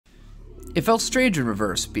It felt strange in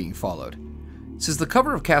reverse, being followed. Since the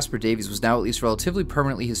cover of Caspar Davies was now at least relatively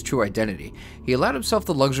permanently his true identity, he allowed himself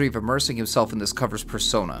the luxury of immersing himself in this cover's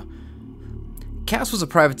persona. Cass was a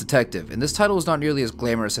private detective, and this title was not nearly as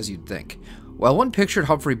glamorous as you'd think. While one pictured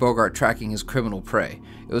Humphrey Bogart tracking his criminal prey,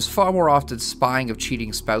 it was far more often spying of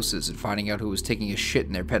cheating spouses and finding out who was taking a shit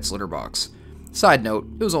in their pet's litter box. Side note,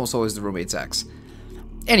 it was almost always the roommate's ex.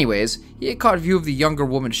 Anyways, he had caught view of the younger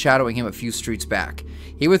woman shadowing him a few streets back.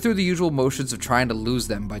 He went through the usual motions of trying to lose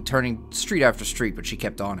them by turning street after street, but she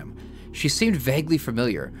kept on him. She seemed vaguely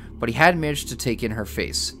familiar, but he hadn't managed to take in her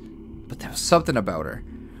face. But there was something about her.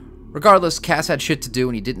 Regardless, Cass had shit to do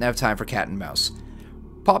and he didn't have time for cat and mouse.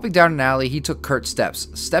 Popping down an alley, he took curt steps,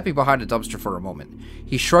 stepping behind a dumpster for a moment.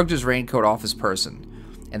 He shrugged his raincoat off his person,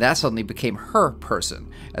 and that suddenly became her person,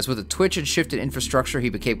 as with a twitch and shift in infrastructure, he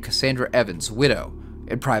became Cassandra Evans, widow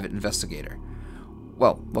and private investigator.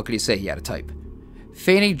 Well, what could he say? He had a type.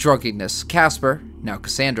 Feigning drunkenness, Caspar, now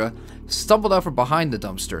Cassandra, stumbled out from behind the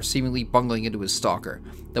dumpster, seemingly bungling into his stalker.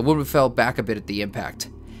 The woman fell back a bit at the impact.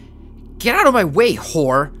 "Get out of my way,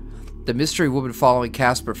 whore!" The mystery woman following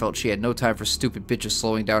Caspar felt she had no time for stupid bitches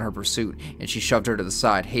slowing down her pursuit, and she shoved her to the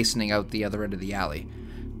side, hastening out the other end of the alley.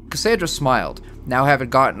 Cassandra smiled, now having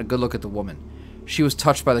gotten a good look at the woman. She was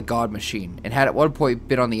touched by the God Machine, and had at one point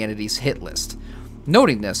been on the entity's hit list.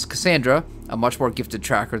 Noting this, Cassandra, a much more gifted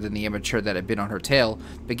tracker than the amateur that had been on her tail,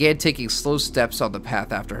 began taking slow steps on the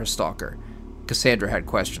path after her stalker. Cassandra had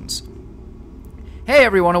questions. Hey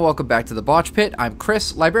everyone, and welcome back to the Botch Pit. I'm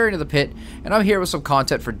Chris, Librarian of the Pit, and I'm here with some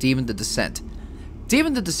content for Demon the Descent.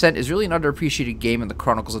 Demon the Descent is really an underappreciated game in the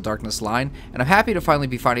Chronicles of Darkness line, and I'm happy to finally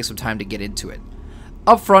be finding some time to get into it.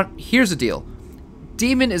 Up front, here's the deal.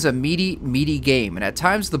 Demon is a meaty game, and at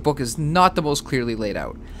times the book is not the most clearly laid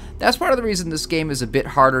out. That's part of the reason this game is a bit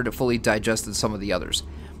harder to fully digest than some of the others.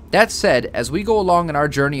 That said, as we go along in our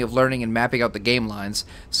journey of learning and mapping out the game lines,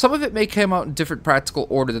 some of it may come out in different practical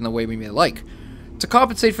order than the way we may like. To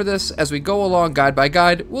compensate for this, as we go along guide by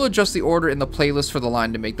guide, we'll adjust the order in the playlist for the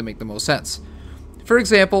line to make them make the most sense. For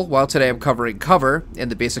example, while today I'm covering cover,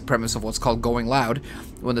 and the basic premise of what's called going loud,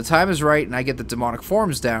 when the time is right and I get the demonic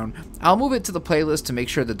forms down, I'll move it to the playlist to make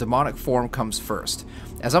sure the demonic form comes first.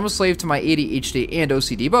 As I'm a slave to my ADHD and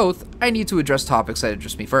OCD both, I need to address topics that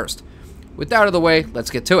interest me first. With that out of the way,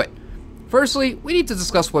 let's get to it. Firstly, we need to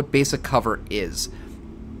discuss what basic cover is.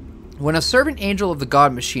 When a servant angel of the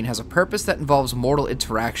God Machine has a purpose that involves mortal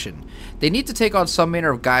interaction, they need to take on some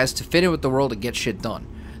manner of guise to fit in with the world and get shit done.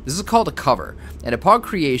 This is called a cover, and upon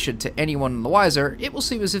creation, to anyone in the wiser, it will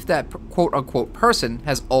seem as if that quote-unquote person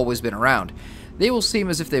has always been around. They will seem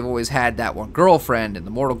as if they've always had that one girlfriend, and the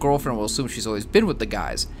mortal girlfriend will assume she's always been with the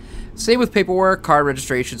guys. Same with paperwork, card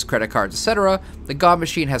registrations, credit cards, etc. The God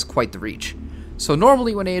Machine has quite the reach. So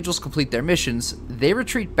normally when angels complete their missions, they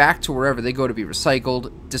retreat back to wherever they go to be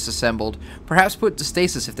recycled, disassembled, perhaps put to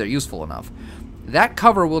stasis if they're useful enough. That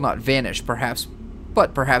cover will not vanish,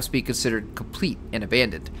 but perhaps be considered complete and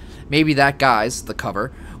abandoned. Maybe that guy's, the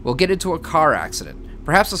cover, will get into a car accident,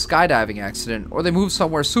 perhaps a skydiving accident, or they move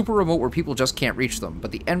somewhere super remote where people just can't reach them,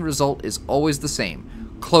 but the end result is always the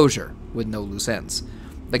same: closure with no loose ends.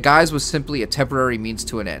 The guise was simply a temporary means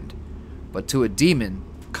to an end. But to a demon,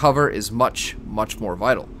 cover is much, much more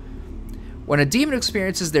vital. When a demon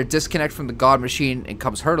experiences their disconnect from the God Machine and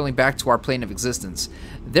comes hurtling back to our plane of existence,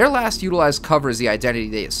 their last utilized cover is the identity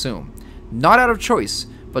they assume. Not out of choice,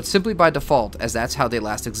 but simply by default, as that's how they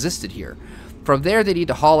last existed here. From there, they need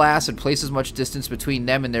to haul ass and place as much distance between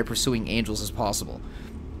them and their pursuing angels as possible.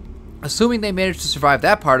 Assuming they manage to survive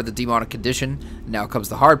that part of the demonic condition, now comes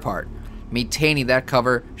the hard part: maintaining that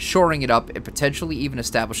cover, shoring it up, and potentially even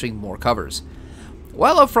establishing more covers.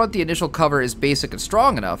 While up front the initial cover is basic and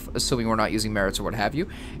strong enough, assuming we're not using merits or what have you,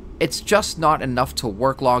 it's just not enough to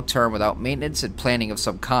work long term without maintenance and planning of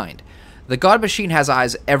some kind. The God Machine has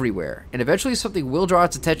eyes everywhere, and eventually something will draw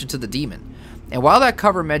its attention to the demon. And while that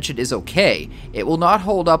cover mentioned is okay, it will not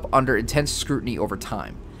hold up under intense scrutiny over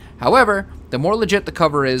time. However, the more legit the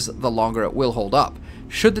cover is, the longer it will hold up.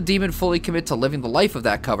 Should the demon fully commit to living the life of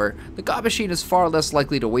that cover, the God Machine is far less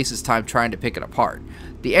likely to waste his time trying to pick it apart.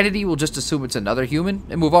 The entity will just assume it's another human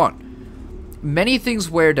and move on. Many things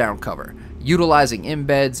wear down cover, utilizing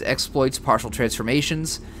embeds, exploits, partial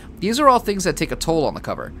transformations. These are all things that take a toll on the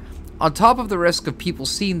cover. On top of the risk of people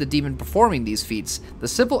seeing the demon performing these feats, the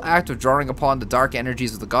simple act of drawing upon the dark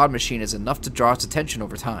energies of the God Machine is enough to draw its attention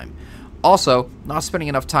over time. Also, not spending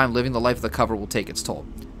enough time living the life of the cover will take its toll.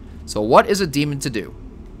 So what is a demon to do?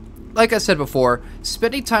 Like I said before,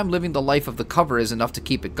 spending time living the life of the cover is enough to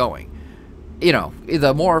keep it going. You know,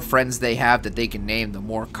 the more friends they have that they can name, the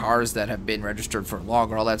more cars that have been registered for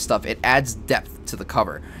longer, all that stuff, it adds depth to the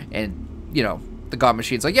cover. And you know, the God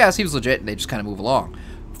Machine's like, yeah, seems legit, and they just kind of move along.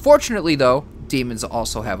 Fortunately, though, demons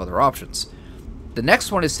also have other options. The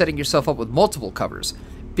next one is setting yourself up with multiple covers.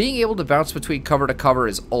 Being able to bounce between cover to cover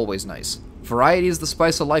is always nice. Variety is the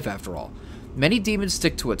spice of life, after all. Many demons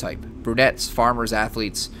stick to a type. Brunettes, farmers,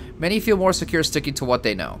 athletes. Many feel more secure sticking to what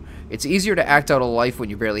they know. It's easier to act out a life when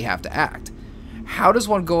you barely have to act. How does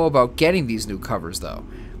one go about getting these new covers, though?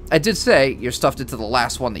 I did say you're stuffed into the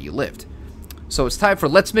last one that you lived. So it's time for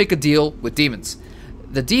Let's Make a Deal with Demons.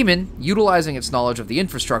 The demon, utilizing its knowledge of the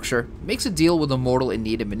infrastructure, makes a deal with a mortal in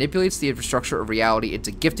need and manipulates the infrastructure of reality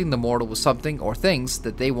into gifting the mortal with something or things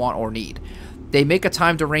that they want or need. They make a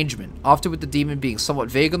timed arrangement, often with the demon being somewhat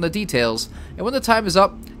vague on the details, and when the time is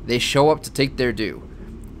up, they show up to take their due.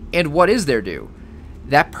 And what is their due?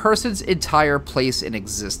 That person's entire place in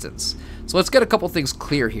existence. So let's get a couple things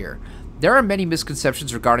clear here. There are many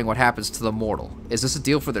misconceptions regarding what happens to the mortal. Is this a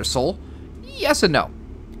deal for their soul? Yes and no.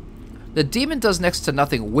 The demon does next to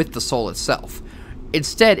nothing with the soul itself.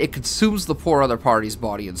 Instead, it consumes the poor other party's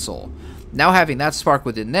body and soul. Now having that spark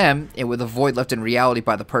within them, and with a void left in reality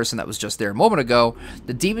by the person that was just there a moment ago,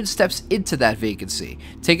 the demon steps into that vacancy,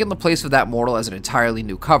 taking the place of that mortal as an entirely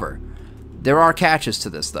new cover. There are catches to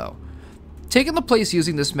this, though. Taking the place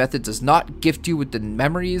using this method does not gift you with the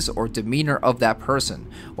memories or demeanor of that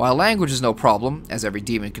person. While language is no problem, as every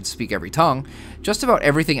demon can speak every tongue, just about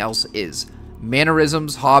everything else is.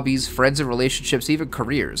 Mannerisms, hobbies, friends and relationships, even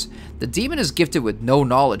careers. The demon is gifted with no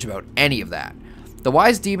knowledge about any of that. The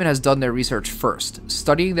wise demon has done their research first,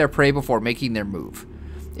 studying their prey before making their move.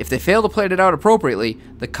 If they fail to plan it out appropriately,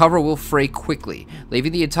 the cover will fray quickly,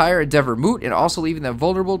 leaving the entire endeavor moot and also leaving them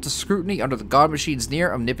vulnerable to scrutiny under the God Machine's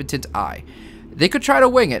near omnipotent eye. They could try to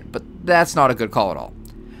wing it, but that's not a good call at all.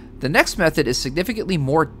 The next method is significantly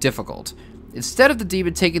more difficult. Instead of the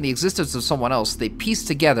demon taking the existence of someone else, they piece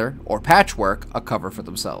together, or patchwork, a cover for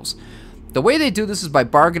themselves. The way they do this is by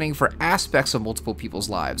bargaining for aspects of multiple people's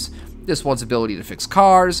lives. This one's ability to fix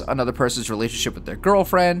cars, another person's relationship with their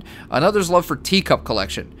girlfriend, another's love for teacup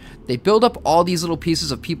collection. They build up all these little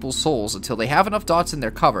pieces of people's souls until they have enough dots in their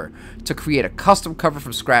cover to create a custom cover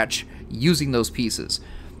from scratch using those pieces.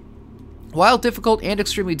 While difficult and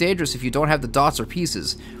extremely dangerous if you don't have the dots or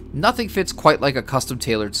pieces, nothing fits quite like a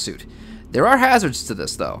custom-tailored suit. There are hazards to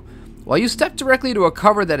this, though. While you step directly to a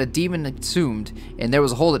cover that a demon assumed and there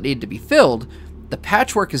was a hole that needed to be filled, the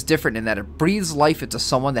patchwork is different in that it breathes life into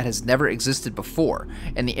someone that has never existed before,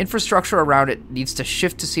 and the infrastructure around it needs to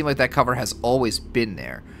shift to seem like that cover has always been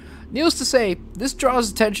there. Needless to say, this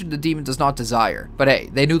draws attention the demon does not desire, but hey,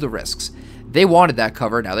 they knew the risks. They wanted that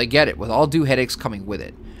cover, now they get it, with all due headaches coming with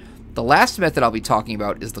it. The last method I'll be talking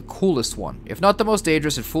about is the coolest one, if not the most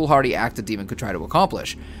dangerous and foolhardy act a demon could try to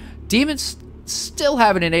accomplish. Demons still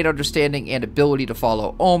have an innate understanding and ability to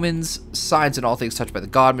follow omens, signs and all things touched by the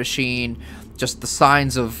God Machine, just the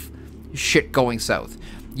signs of shit going south.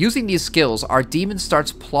 Using these skills, our demon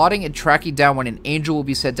starts plotting and tracking down when an angel will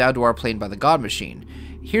be sent down to our plane by the God Machine.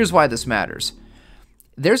 Here's why this matters.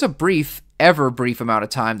 There's a brief, ever brief amount of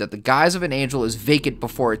time that the guise of an angel is vacant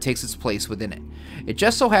before it takes its place within it. It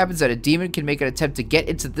just so happens that a demon can make an attempt to get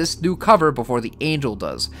into this new cover before the angel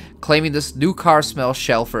does, claiming this new car smell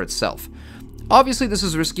shell for itself. Obviously, this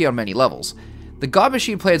is risky on many levels. The God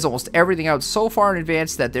Machine plans almost everything out so far in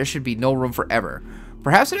advance that there should be no room for error.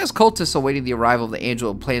 Perhaps it has cultists awaiting the arrival of the angel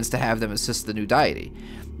and plans to have them assist the new deity.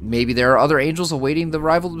 Maybe there are other angels awaiting the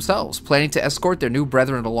arrival themselves, planning to escort their new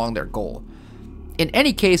brethren along their goal. In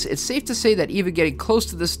any case, it's safe to say that even getting close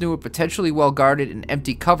to this new and potentially well-guarded and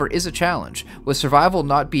empty cover is a challenge, with survival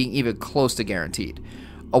not being even close to guaranteed.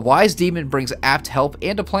 A wise demon brings apt help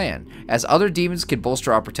and a plan, as other demons can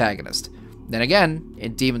bolster our protagonist. Then again,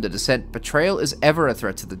 in Demon the Descent, betrayal is ever a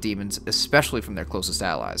threat to the demons, especially from their closest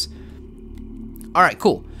allies. Alright,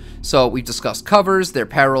 cool. So we've discussed covers, their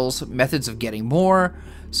perils, methods of getting more.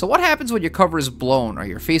 So what happens when your cover is blown or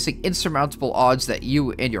you're facing insurmountable odds that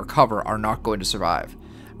you and your cover are not going to survive?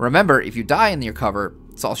 Remember, if you die in your cover,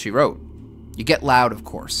 it's all she wrote. You get loud, of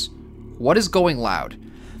course. What is going loud?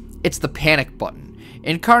 It's the panic button.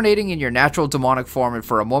 Incarnating in your natural demonic form and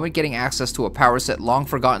for a moment getting access to a power set long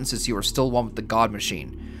forgotten since you are still one with the God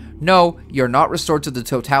Machine. No, you're not restored to the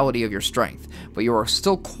totality of your strength, but you are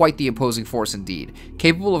still quite the imposing force indeed,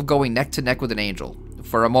 capable of going neck to neck with an angel,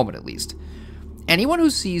 for a moment at least. Anyone who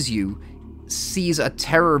sees you sees a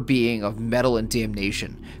terror being of metal and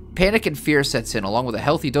damnation. Panic and fear sets in along with a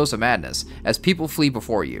healthy dose of madness as people flee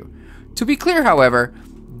before you. To be clear, however,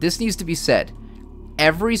 this needs to be said.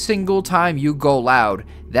 every single time you go loud,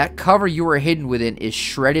 that cover you are hidden within is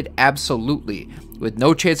shredded absolutely, with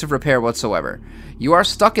no chance of repair whatsoever. You are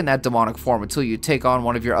stuck in that demonic form until you take on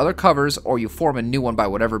one of your other covers or you form a new one by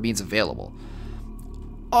whatever means available.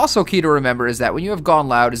 Also key to remember is that when you have gone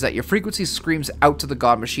loud is that your frequency screams out to the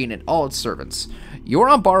god machine and all its servants. You are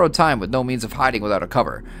on borrowed time with no means of hiding without a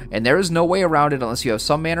cover, and there is no way around it unless you have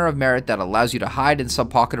some manner of merit that allows you to hide in some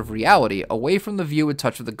pocket of reality away from the view and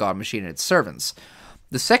touch of the god machine and its servants.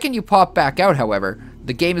 The second you pop back out, however,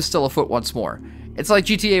 the game is still afoot once more. It's like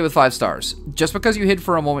GTA with 5 stars. Just because you hid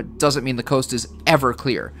for a moment doesn't mean the coast is ever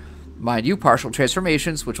clear. Mind you, partial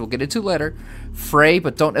transformations, which we'll get into later, fray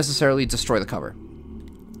but don't necessarily destroy the cover.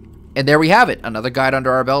 And there we have it, another guide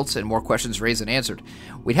under our belts and more questions raised and answered.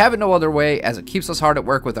 We'd have it no other way, as it keeps us hard at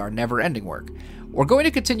work with our never-ending work. We're going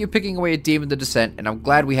to continue picking away at Demon the Descent, and I'm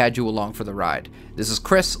glad we had you along for the ride. This is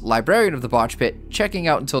Chris, Librarian of the Botch Pit, checking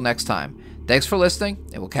out until next time. Thanks for listening,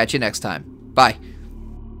 and we'll catch you next time. Bye.